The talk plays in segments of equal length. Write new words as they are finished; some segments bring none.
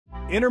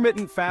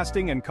Intermittent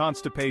fasting and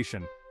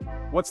constipation.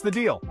 What's the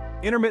deal?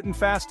 Intermittent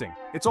fasting.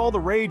 It's all the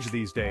rage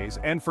these days,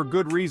 and for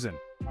good reason.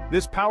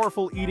 This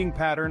powerful eating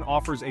pattern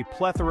offers a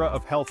plethora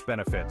of health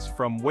benefits,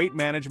 from weight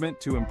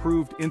management to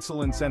improved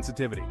insulin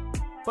sensitivity.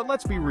 But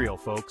let's be real,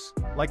 folks.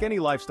 Like any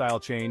lifestyle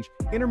change,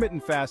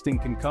 intermittent fasting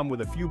can come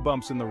with a few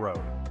bumps in the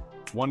road.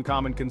 One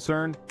common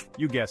concern?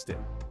 You guessed it,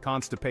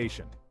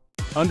 constipation.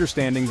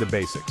 Understanding the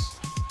basics.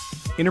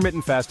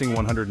 Intermittent fasting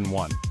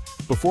 101.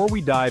 Before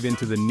we dive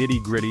into the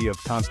nitty-gritty of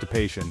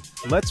constipation,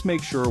 let's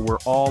make sure we're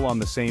all on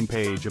the same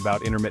page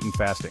about intermittent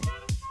fasting.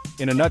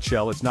 In a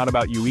nutshell, it's not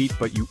about you eat,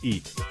 but you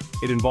eat.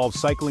 It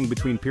involves cycling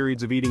between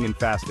periods of eating and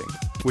fasting,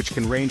 which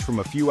can range from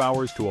a few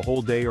hours to a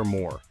whole day or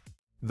more.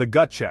 The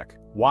gut check: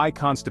 why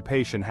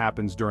constipation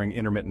happens during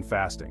intermittent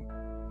fasting.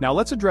 Now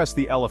let's address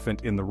the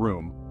elephant in the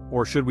room,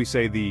 or should we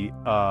say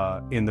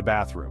in the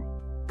bathroom.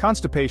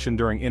 Constipation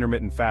during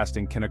intermittent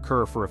fasting can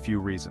occur for a few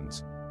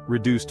reasons.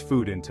 Reduced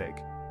food intake.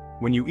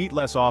 When you eat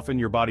less often,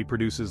 your body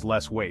produces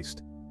less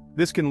waste.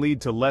 This can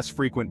lead to less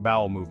frequent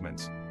bowel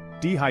movements.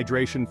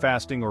 Dehydration.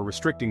 Fasting or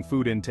restricting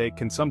food intake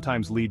can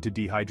sometimes lead to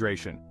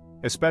dehydration,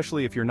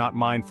 especially if you're not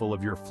mindful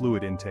of your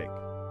fluid intake.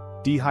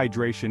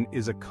 Dehydration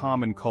is a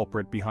common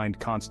culprit behind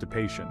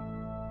constipation.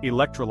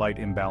 Electrolyte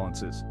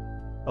imbalances.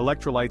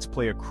 Electrolytes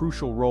play a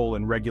crucial role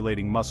in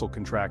regulating muscle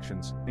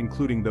contractions,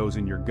 including those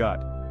in your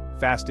gut.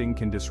 Fasting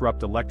can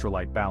disrupt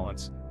electrolyte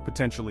balance,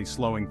 potentially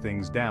slowing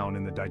things down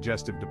in the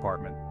digestive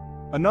department.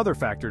 Another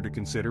factor to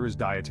consider is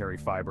dietary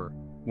fiber.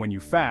 When you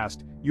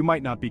fast, you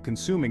might not be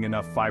consuming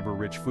enough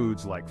fiber-rich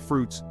foods like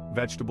fruits,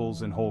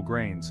 vegetables, and whole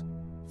grains.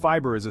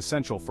 Fiber is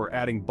essential for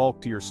adding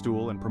bulk to your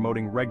stool and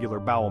promoting regular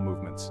bowel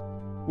movements.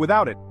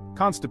 Without it,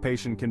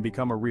 constipation can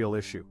become a real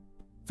issue.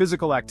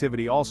 Physical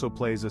activity also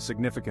plays a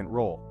significant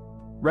role.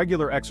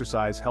 Regular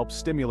exercise helps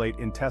stimulate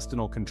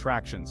intestinal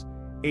contractions,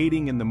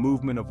 aiding in the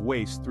movement of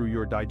waste through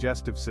your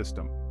digestive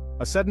system.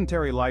 A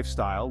sedentary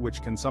lifestyle,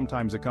 which can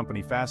sometimes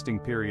accompany fasting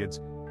periods,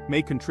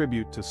 may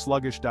contribute to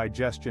sluggish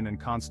digestion and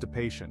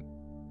constipation.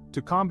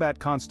 To combat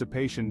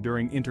constipation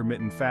during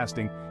intermittent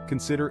fasting,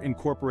 consider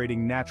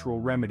incorporating natural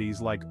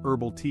remedies like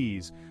herbal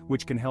teas,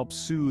 which can help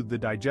soothe the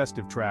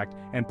digestive tract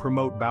and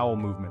promote bowel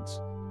movements.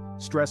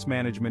 Stress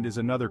management is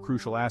another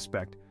crucial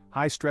aspect.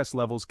 High stress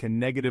levels can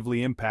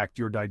negatively impact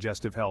your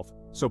digestive health,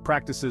 so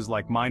practices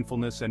like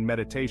mindfulness and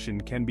meditation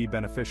can be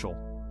beneficial.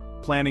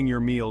 Planning your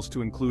meals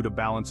to include a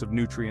balance of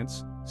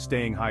nutrients,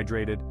 staying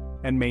hydrated,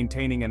 and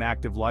maintaining an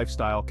active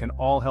lifestyle can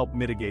all help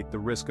mitigate the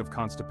risk of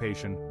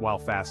constipation while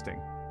fasting.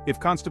 If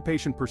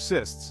constipation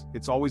persists,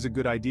 it's always a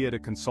good idea to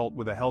consult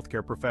with a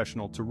healthcare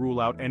professional to rule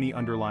out any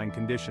underlying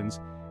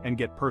conditions and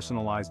get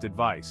personalized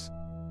advice.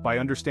 By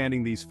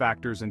understanding these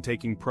factors and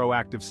taking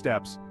proactive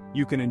steps,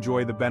 you can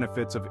enjoy the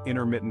benefits of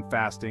intermittent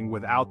fasting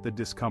without the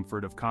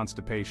discomfort of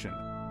constipation.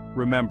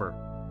 Remember,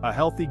 a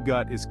healthy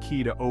gut is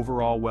key to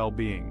overall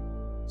well-being.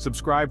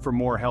 Subscribe for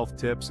more health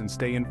tips and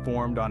stay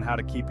informed on how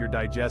to keep your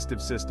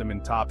digestive system in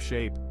top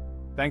shape.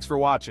 Thanks for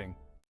watching.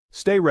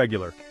 Stay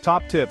regular.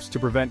 Top tips to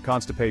prevent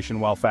constipation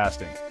while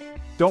fasting.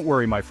 Don't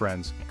worry, my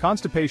friends.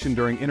 Constipation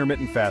during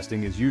intermittent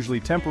fasting is usually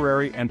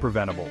temporary and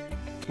preventable.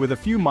 With a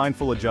few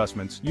mindful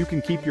adjustments, you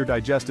can keep your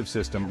digestive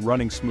system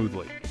running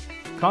smoothly.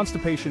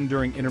 Constipation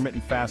during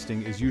intermittent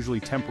fasting is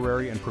usually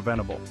temporary and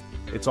preventable.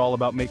 It's all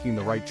about making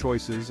the right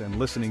choices and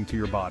listening to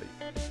your body.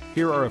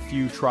 Here are a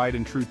few tried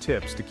and true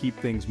tips to keep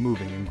things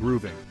moving and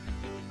grooving.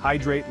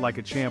 Hydrate like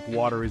a champ.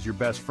 Water is your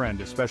best friend,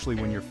 especially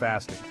when you're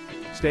fasting.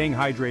 Staying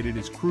hydrated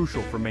is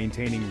crucial for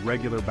maintaining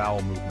regular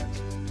bowel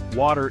movements.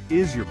 Water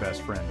is your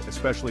best friend,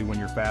 especially when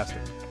you're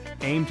fasting.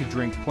 Aim to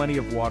drink plenty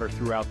of water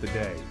throughout the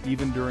day,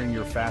 even during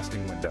your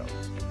fasting window.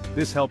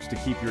 This helps to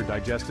keep your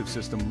digestive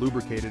system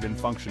lubricated and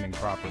functioning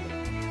properly.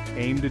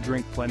 Aim to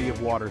drink plenty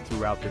of water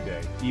throughout the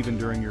day, even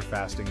during your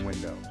fasting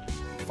window.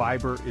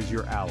 Fiber is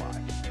your ally.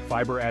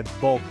 Fiber adds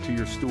bulk to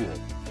your stool,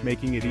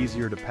 making it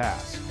easier to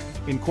pass.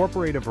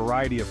 Incorporate a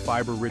variety of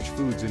fiber-rich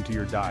foods into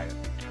your diet.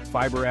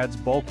 Fiber adds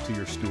bulk to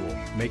your stool,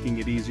 making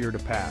it easier to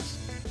pass.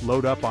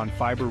 Load up on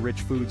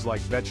fiber-rich foods like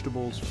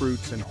vegetables,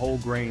 fruits, and whole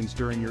grains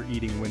during your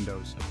eating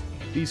windows.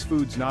 These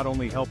foods not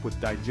only help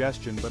with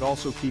digestion but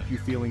also keep you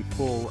feeling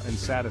full and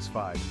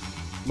satisfied.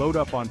 Load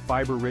up on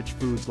fiber-rich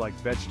foods like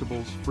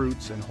vegetables,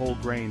 fruits, and whole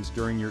grains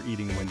during your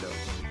eating windows.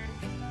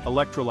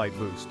 Electrolyte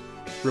boost.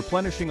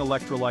 Replenishing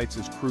electrolytes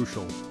is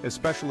crucial,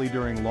 especially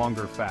during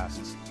longer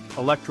fasts.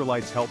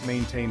 Electrolytes help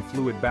maintain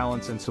fluid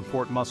balance and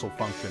support muscle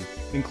function,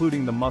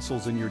 including the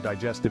muscles in your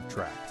digestive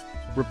tract.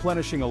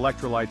 Replenishing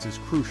electrolytes is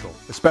crucial,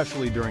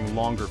 especially during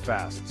longer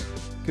fasts.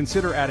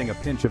 Consider adding a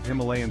pinch of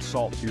Himalayan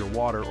salt to your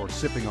water or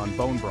sipping on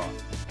bone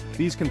broth.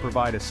 These can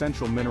provide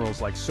essential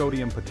minerals like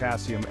sodium,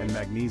 potassium, and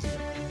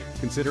magnesium.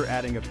 Consider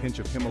adding a pinch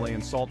of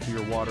Himalayan salt to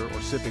your water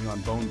or sipping on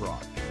bone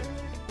broth.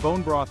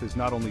 Bone broth is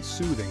not only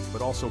soothing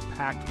but also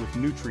packed with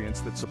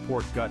nutrients that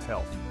support gut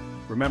health.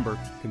 Remember,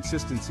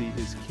 consistency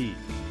is key.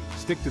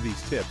 Stick to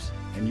these tips,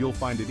 and you'll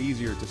find it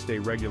easier to stay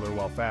regular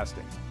while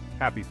fasting.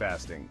 Happy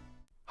fasting!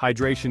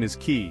 Hydration is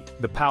key,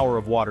 the power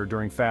of water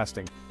during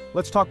fasting.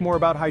 Let's talk more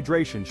about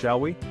hydration, shall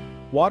we?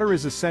 Water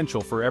is essential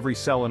for every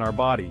cell in our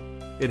body.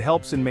 It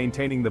helps in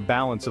maintaining the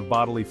balance of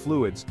bodily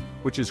fluids,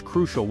 which is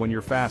crucial when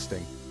you're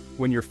fasting.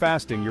 When you're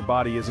fasting, your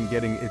body isn't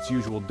getting its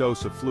usual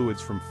dose of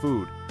fluids from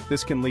food.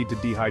 This can lead to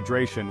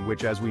dehydration,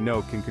 which, as we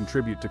know, can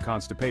contribute to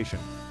constipation.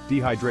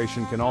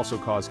 Dehydration can also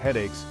cause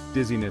headaches,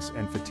 dizziness,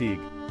 and fatigue.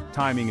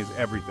 Timing is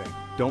everything.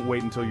 Don't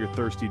wait until you're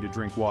thirsty to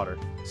drink water.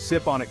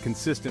 Sip on it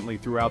consistently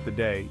throughout the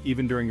day,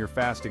 even during your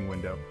fasting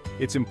window.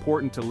 It's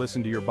important to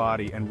listen to your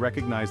body and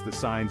recognize the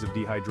signs of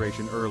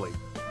dehydration early.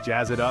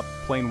 Jazz it up,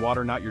 plain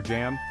water not your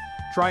jam?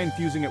 Try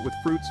infusing it with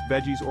fruits,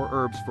 veggies, or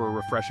herbs for a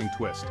refreshing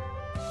twist.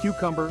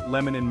 Cucumber,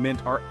 lemon, and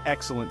mint are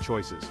excellent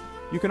choices.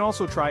 You can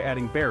also try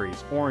adding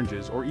berries,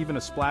 oranges, or even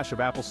a splash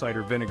of apple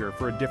cider vinegar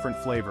for a different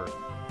flavor.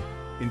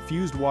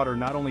 Infused water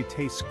not only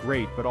tastes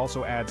great but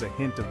also adds a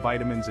hint of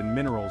vitamins and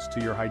minerals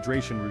to your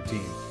hydration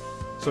routine.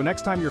 So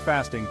next time you're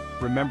fasting,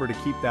 remember to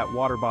keep that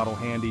water bottle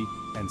handy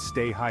and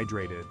stay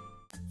hydrated.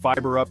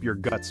 Fiber up your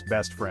gut's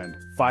best friend.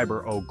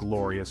 Fiber, oh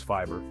glorious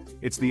fiber.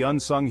 It's the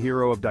unsung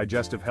hero of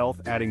digestive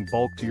health, adding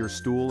bulk to your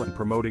stool and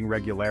promoting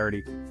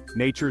regularity.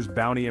 Nature's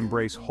bounty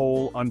embrace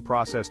whole,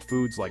 unprocessed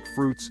foods like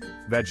fruits,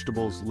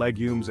 vegetables,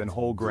 legumes, and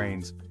whole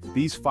grains.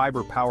 These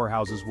fiber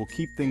powerhouses will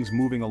keep things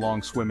moving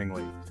along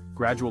swimmingly.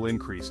 Gradual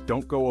increase.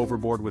 Don't go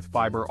overboard with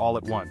fiber all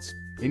at once.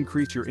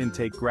 Increase your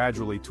intake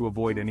gradually to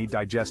avoid any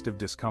digestive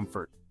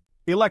discomfort.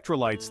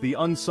 Electrolytes, the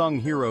unsung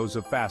heroes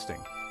of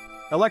fasting.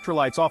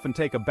 Electrolytes often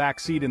take a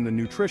backseat in the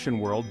nutrition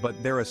world,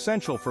 but they're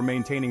essential for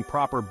maintaining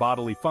proper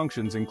bodily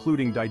functions,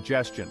 including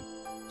digestion.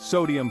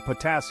 Sodium,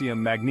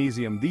 potassium,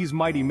 magnesium, these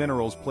mighty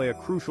minerals play a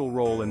crucial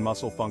role in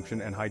muscle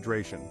function and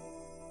hydration.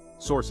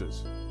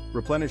 Sources.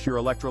 Replenish your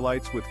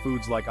electrolytes with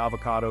foods like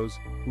avocados,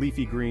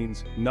 leafy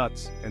greens,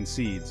 nuts, and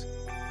seeds.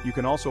 You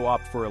can also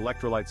opt for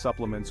electrolyte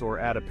supplements or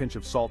add a pinch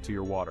of salt to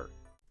your water.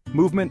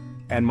 Movement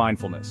and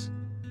mindfulness.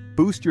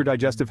 Boost your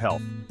digestive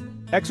health.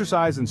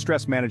 Exercise and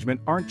stress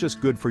management aren't just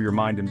good for your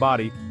mind and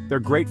body, they're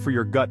great for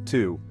your gut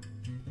too.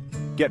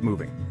 Get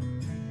moving.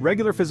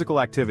 Regular physical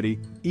activity,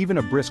 even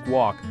a brisk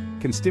walk,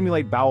 can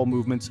stimulate bowel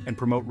movements and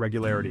promote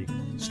regularity.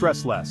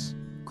 Stress less.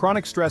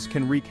 Chronic stress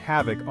can wreak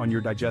havoc on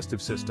your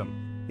digestive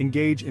system.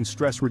 Engage in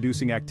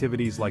stress-reducing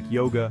activities like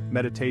yoga,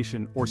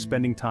 meditation, or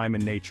spending time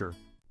in nature.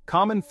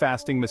 Common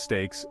fasting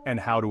mistakes and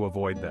how to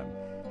avoid them.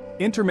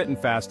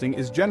 Intermittent fasting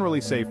is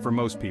generally safe for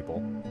most people,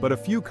 but a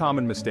few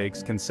common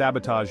mistakes can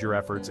sabotage your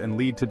efforts and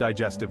lead to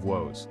digestive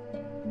woes.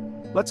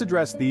 Let's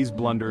address these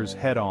blunders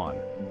head-on.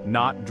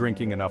 Not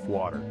drinking enough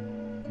water.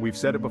 We've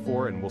said it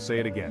before and we'll say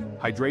it again.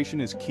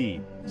 Hydration is key.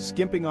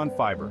 Skimping on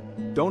fiber.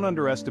 Don't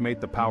underestimate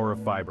the power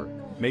of fiber.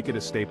 Make it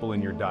a staple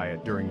in your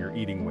diet during your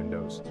eating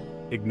windows.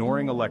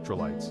 Ignoring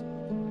electrolytes.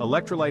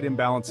 Electrolyte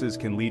imbalances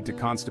can lead to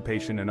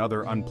constipation and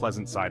other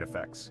unpleasant side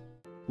effects.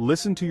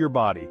 Listen to your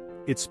body.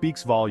 It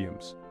speaks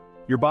volumes.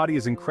 Your body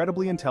is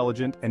incredibly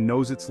intelligent and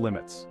knows its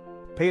limits.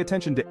 Pay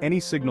attention to any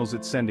signals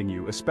it's sending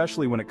you,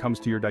 especially when it comes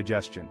to your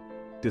digestion.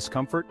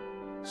 Discomfort?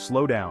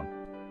 Slow down.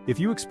 If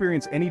you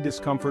experience any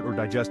discomfort or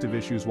digestive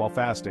issues while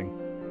fasting,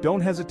 don't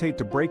hesitate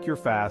to break your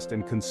fast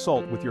and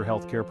consult with your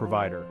healthcare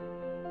provider.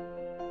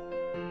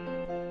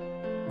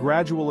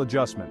 Gradual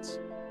adjustments.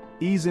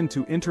 Ease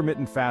into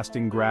intermittent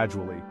fasting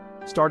gradually,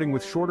 starting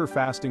with shorter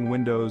fasting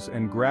windows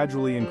and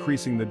gradually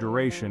increasing the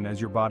duration as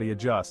your body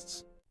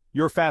adjusts.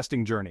 Your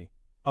fasting journey.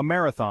 A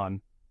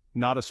marathon,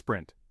 not a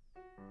sprint.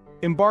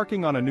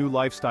 Embarking on a new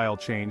lifestyle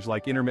change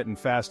like intermittent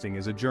fasting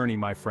is a journey,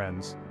 my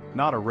friends,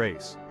 not a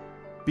race.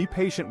 Be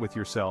patient with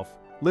yourself,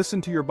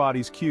 listen to your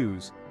body's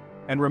cues,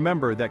 and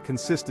remember that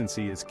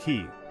consistency is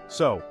key.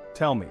 So,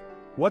 tell me,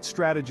 what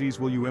strategies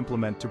will you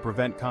implement to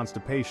prevent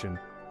constipation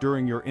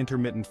during your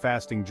intermittent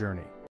fasting journey?